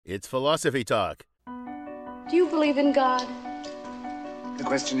It's Philosophy Talk. Do you believe in God? The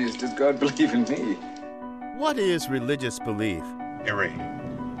question is, does God believe in me? What is religious belief? Hey, Ray,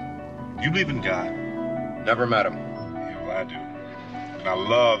 do you believe in God? Never met him. Yeah, well, I do. And I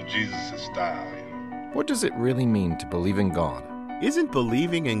love Jesus' style, What does it really mean to believe in God? Isn't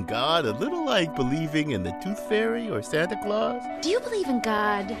believing in God a little like believing in the Tooth Fairy or Santa Claus? Do you believe in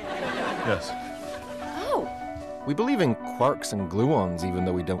God? Yes. Oh. We believe in quarks and gluons even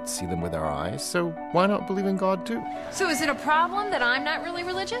though we don't see them with our eyes, so why not believe in God too? So is it a problem that I'm not really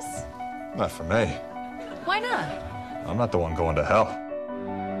religious? Not for me. Why not? I'm not the one going to hell.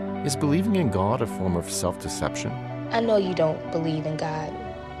 Is believing in God a form of self-deception? I know you don't believe in God.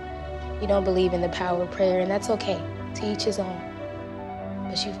 You don't believe in the power of prayer, and that's okay. To each his own.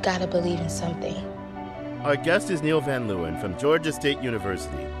 But you've got to believe in something. Our guest is Neil Van Leeuwen from Georgia State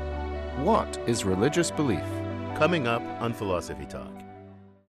University. What is religious belief? Coming up on Philosophy Talk.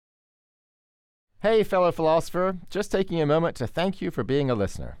 Hey, fellow philosopher, just taking a moment to thank you for being a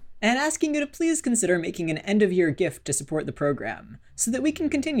listener. And asking you to please consider making an end-of-year gift to support the program, so that we can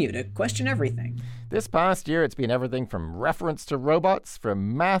continue to question everything. This past year, it's been everything from reference to robots,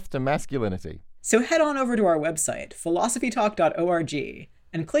 from math to masculinity. So head on over to our website, philosophytalk.org,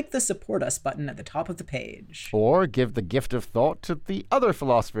 and click the Support Us button at the top of the page. Or give the gift of thought to the other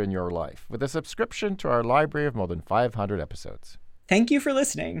philosopher in your life with a subscription to our library of more than 500 episodes. Thank you for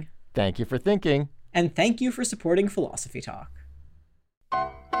listening. Thank you for thinking. And thank you for supporting Philosophy Talk.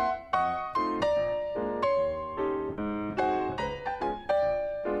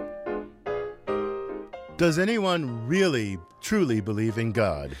 Does anyone really, truly believe in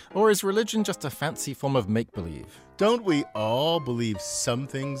God? Or is religion just a fancy form of make-believe? Don't we all believe some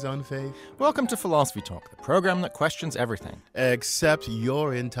things on faith? Welcome to Philosophy Talk, the program that questions everything. Except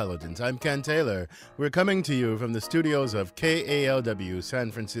your intelligence. I'm Ken Taylor. We're coming to you from the studios of KALW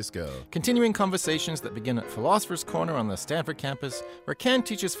San Francisco. Continuing conversations that begin at Philosopher's Corner on the Stanford campus, where Ken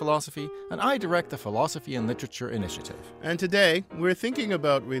teaches philosophy and I direct the Philosophy and Literature Initiative. And today, we're thinking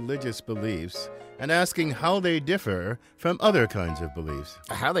about religious beliefs and asking how they differ from other kinds of beliefs.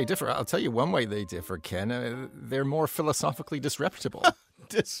 How they differ? I'll tell you one way they differ, Ken. They're more philosophically disreputable.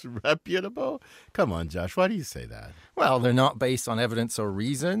 Disreputable? Come on, Josh, why do you say that? Well, they're not based on evidence or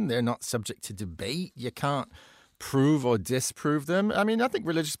reason. They're not subject to debate. You can't prove or disprove them. I mean, I think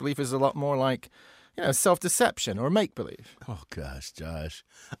religious belief is a lot more like, self-deception or make-believe. Oh, gosh, Josh.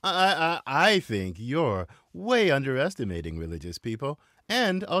 I think you're way underestimating religious people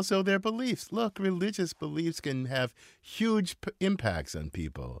and also their beliefs. Look, religious beliefs can have huge impacts on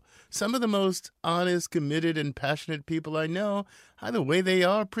people. Some of the most honest, committed, and passionate people I know are the way they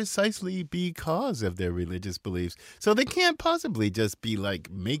are precisely because of their religious beliefs. So they can't possibly just be like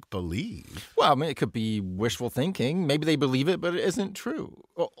make-believe. Well, I mean, it could be wishful thinking. Maybe they believe it, but it isn't true.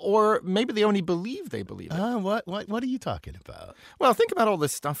 Or maybe they only believe they believe it. What are you talking about? Well, think about all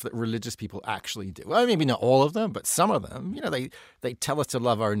this stuff that religious people actually do. Well, maybe not all of them, but some of them. They tell us to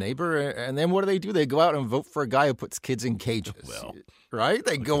love our neighbor, and then what do? They go out and vote for a guy who puts kids in cages. Well, right?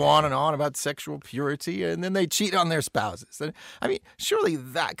 They go on and on about sexual purity, and then they cheat on their spouses. And, I mean, surely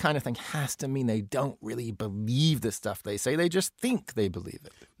that kind of thing has to mean they don't really believe the stuff they say. They just think they believe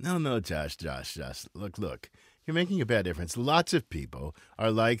it. No, Josh. Look. You're making a bad difference. Lots of people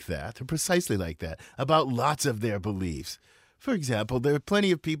are like that, or precisely like that, about lots of their beliefs. For example, there are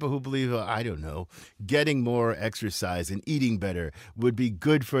plenty of people who believe, getting more exercise and eating better would be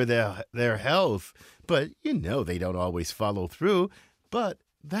good for their health. But, they don't always follow through. But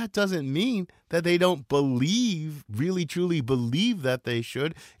that doesn't mean that they don't really truly believe that they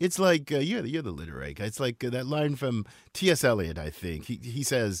should. It's like, you're the literary guy. It's like that line from T.S. Eliot, I think. He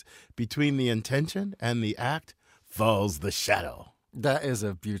says, between the intention and the act falls the shadow. That is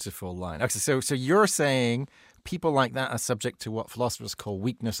a beautiful line. Okay, so you're saying people like that are subject to what philosophers call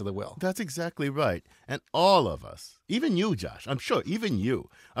weakness of the will. That's exactly right. And all of us, even you, Josh, I'm sure even you,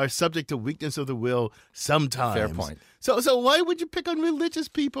 are subject to weakness of the will sometimes. Fair point. So why would you pick on religious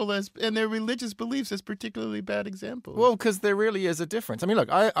people and their religious beliefs as particularly bad examples? Well, because there really is a difference. I mean, look,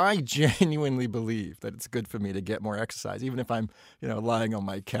 I genuinely believe that it's good for me to get more exercise, even if I'm, lying on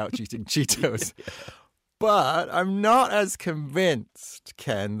my couch eating Cheetos. Yeah. But I'm not as convinced,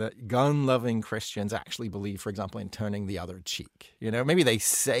 Ken, that gun-loving Christians actually believe, for example, in turning the other cheek. Maybe they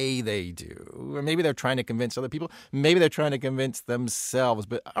say they do. Or maybe they're trying to convince other people. Maybe they're trying to convince themselves.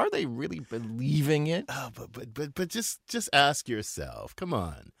 But are they really believing it? Oh, but just ask yourself. Come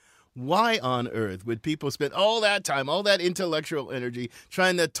on. Why on earth would people spend all that time, all that intellectual energy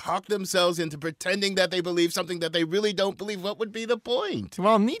trying to talk themselves into pretending that they believe something that they really don't believe? What would be the point?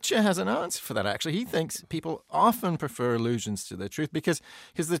 Well, Nietzsche has an answer for that, actually. He thinks people often prefer illusions to the truth because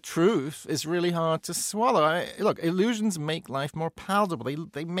the truth is really hard to swallow. Look, illusions make life more palatable.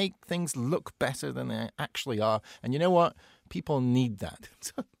 They make things look better than they actually are. And you know what? People need that.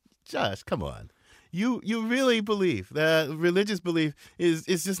 Josh, come on. You really believe that religious belief is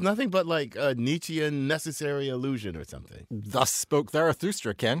just nothing but like a Nietzschean necessary illusion or something? Thus spoke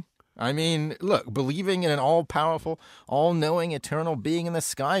Zarathustra, Ken. I mean, look, believing in an all-powerful, all-knowing, eternal being in the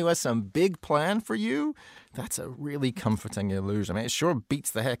sky who has some big plan for you, that's a really comforting illusion. I mean, it sure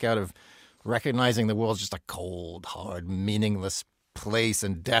beats the heck out of recognizing the world's just a cold, hard, meaningless place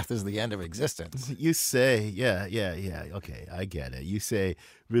and death is the end of existence. You say, yeah, okay, I get it. You say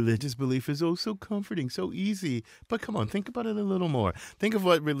religious belief is oh so comforting, so easy. But come on, think about it a little more. Think of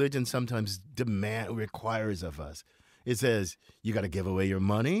what religion sometimes requires of us. It says you got to give away your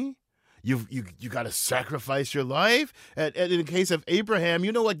money. You got to sacrifice your life. And in the case of Abraham,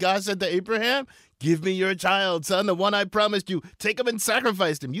 you know what God said to Abraham? Give me your child, son, the one I promised you. Take him and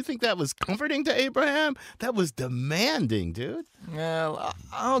sacrifice him. You think that was comforting to Abraham? That was demanding, dude. Well,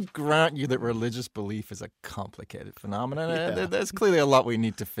 I'll grant you that religious belief is a complicated phenomenon. Yeah. There's clearly a lot we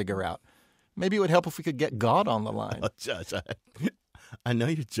need to figure out. Maybe it would help if we could get God on the line. Oh, Josh, I know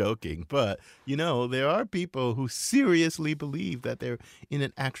you're joking, but, there are people who seriously believe that they're in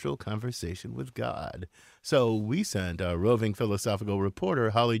an actual conversation with God. So we sent our roving philosophical reporter,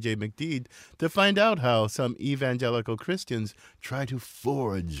 Holly J. McDede, to find out how some evangelical Christians try to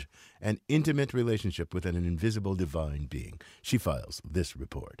forge an intimate relationship with an invisible divine being. She files this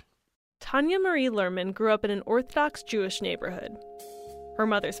report. Tanya Marie Lerman grew up in an Orthodox Jewish neighborhood. Her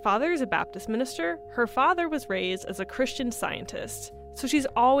mother's father is a Baptist minister. Her father was raised as a Christian Scientist. So she's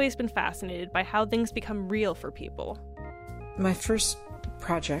always been fascinated by how things become real for people. My first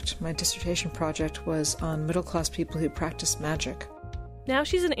project, my dissertation project, was on middle-class people who practice magic. Now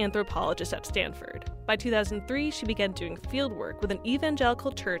she's an anthropologist at Stanford. By 2003, she began doing field work with an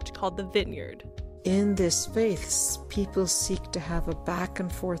evangelical church called The Vineyard. In this faith, people seek to have a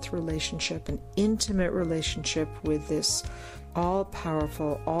back-and-forth relationship, an intimate relationship with this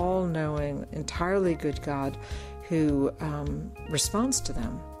all-powerful, all-knowing, entirely good God who responds to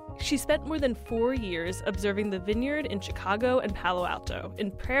them. She spent more than 4 years observing the Vineyard in Chicago and Palo Alto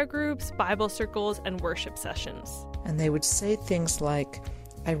in prayer groups, Bible circles, and worship sessions. And they would say things like,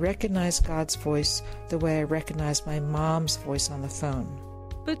 I recognize God's voice the way I recognize my mom's voice on the phone.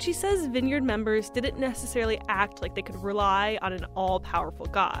 But she says Vineyard members didn't necessarily act like they could rely on an all-powerful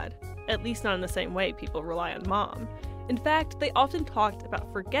God, at least not in the same way people rely on Mom. In fact, they often talked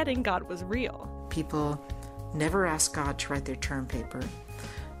about forgetting God was real. People never ask God to write their term paper.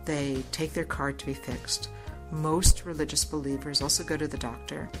 They take their card to be fixed. Most religious believers also go to the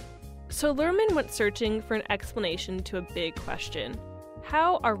doctor. So Lerman went searching for an explanation to a big question.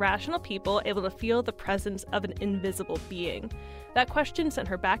 How are rational people able to feel the presence of an invisible being? That question sent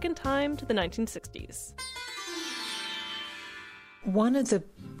her back in time to the 1960s. One of the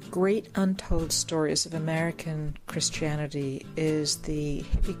great untold stories of American Christianity is the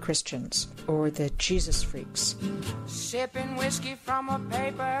hippie Christians, or the Jesus freaks. Sipping whiskey from a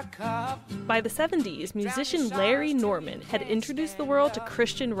paper cup. By the 70s, musician Larry Norman had introduced the world to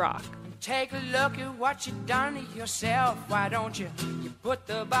Christian rock. Take a look at what you've done to yourself. Why don't you put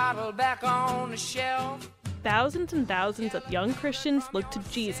the bottle back on the shelf? Thousands and thousands of young Christians looked to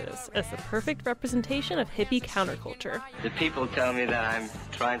Jesus as the perfect representation of hippie counterculture. The people tell me that I'm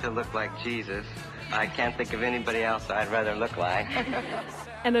trying to look like Jesus. I can't think of anybody else I'd rather look like.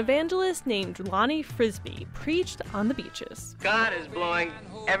 An evangelist named Lonnie Frisbee preached on the beaches. God is blowing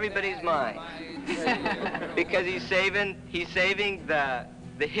everybody's mind because he's saving the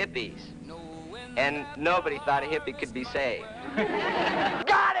hippies. And nobody thought a hippie could be saved.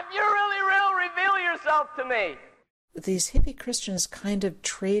 God, if you're really real, reveal yourself to me. These hippie Christians kind of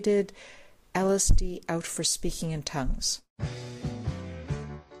traded LSD out for speaking in tongues.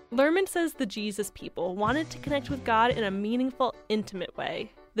 Lerman says the Jesus people wanted to connect with God in a meaningful, intimate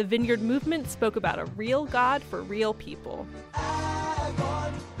way. The Vineyard movement spoke about a real God for real people. I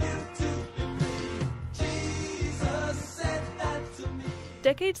want you to believe Jesus said that to me.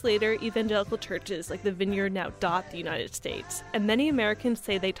 Decades later, evangelical churches like the Vineyard now dot the United States, and many Americans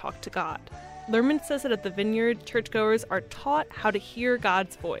say they talk to God. Lerman says that at the Vineyard, churchgoers are taught how to hear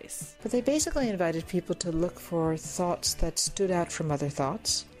God's voice. But they basically invited people to look for thoughts that stood out from other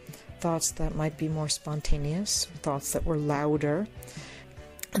thoughts that might be more spontaneous, thoughts that were louder.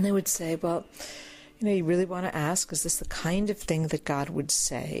 And they would say, well, you really want to ask, is this the kind of thing that God would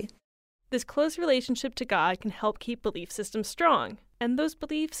say? This close relationship to God can help keep belief systems strong, and those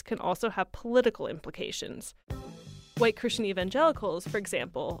beliefs can also have political implications. White Christian evangelicals, for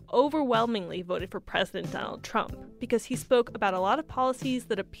example, overwhelmingly voted for President Donald Trump because he spoke about a lot of policies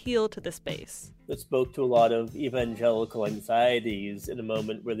that appeal to this base. That spoke to a lot of evangelical anxieties in a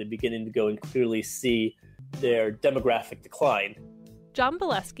moment where they're beginning to go and clearly see their demographic decline. John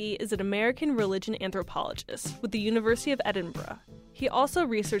Bileski is an American religion anthropologist with the University of Edinburgh. He also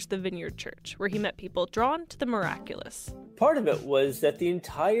researched the Vineyard Church, where he met people drawn to the miraculous. Part of it was that the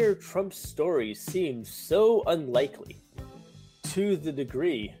entire Trump story seemed so unlikely, to the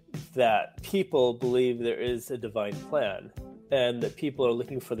degree that people believe there is a divine plan and that people are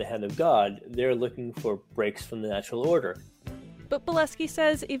looking for the hand of God. They're looking for breaks from the natural order. But Bileski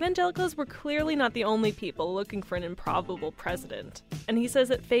says evangelicals were clearly not the only people looking for an improbable president. And he says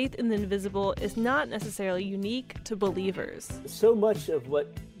that faith in the invisible is not necessarily unique to believers. So much of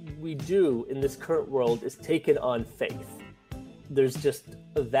what we do in this current world is taken on faith. There's just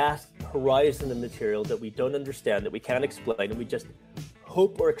a vast horizon of material that we don't understand, that we can't explain, and we just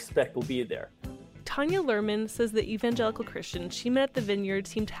hope or expect will be there. Tanya Luhrmann says the evangelical Christians she met at the Vineyard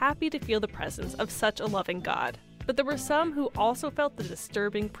seemed happy to feel the presence of such a loving God. But there were some who also felt the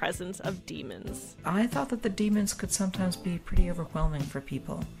disturbing presence of demons. I thought that the demons could sometimes be pretty overwhelming for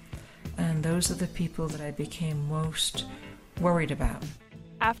people. And those are the people that I became most worried about.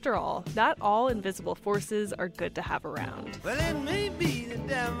 After all, not all invisible forces are good to have around. Well, it may be the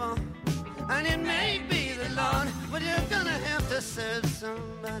devil, and it may be the Lord, but you're gonna have to serve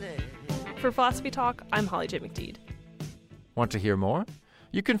somebody. For Philosophy Talk, I'm Holly J. McDede. Want to hear more?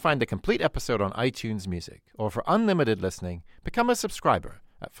 You can find the complete episode on iTunes Music, or for unlimited listening, become a subscriber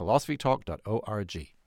at philosophytalk.org.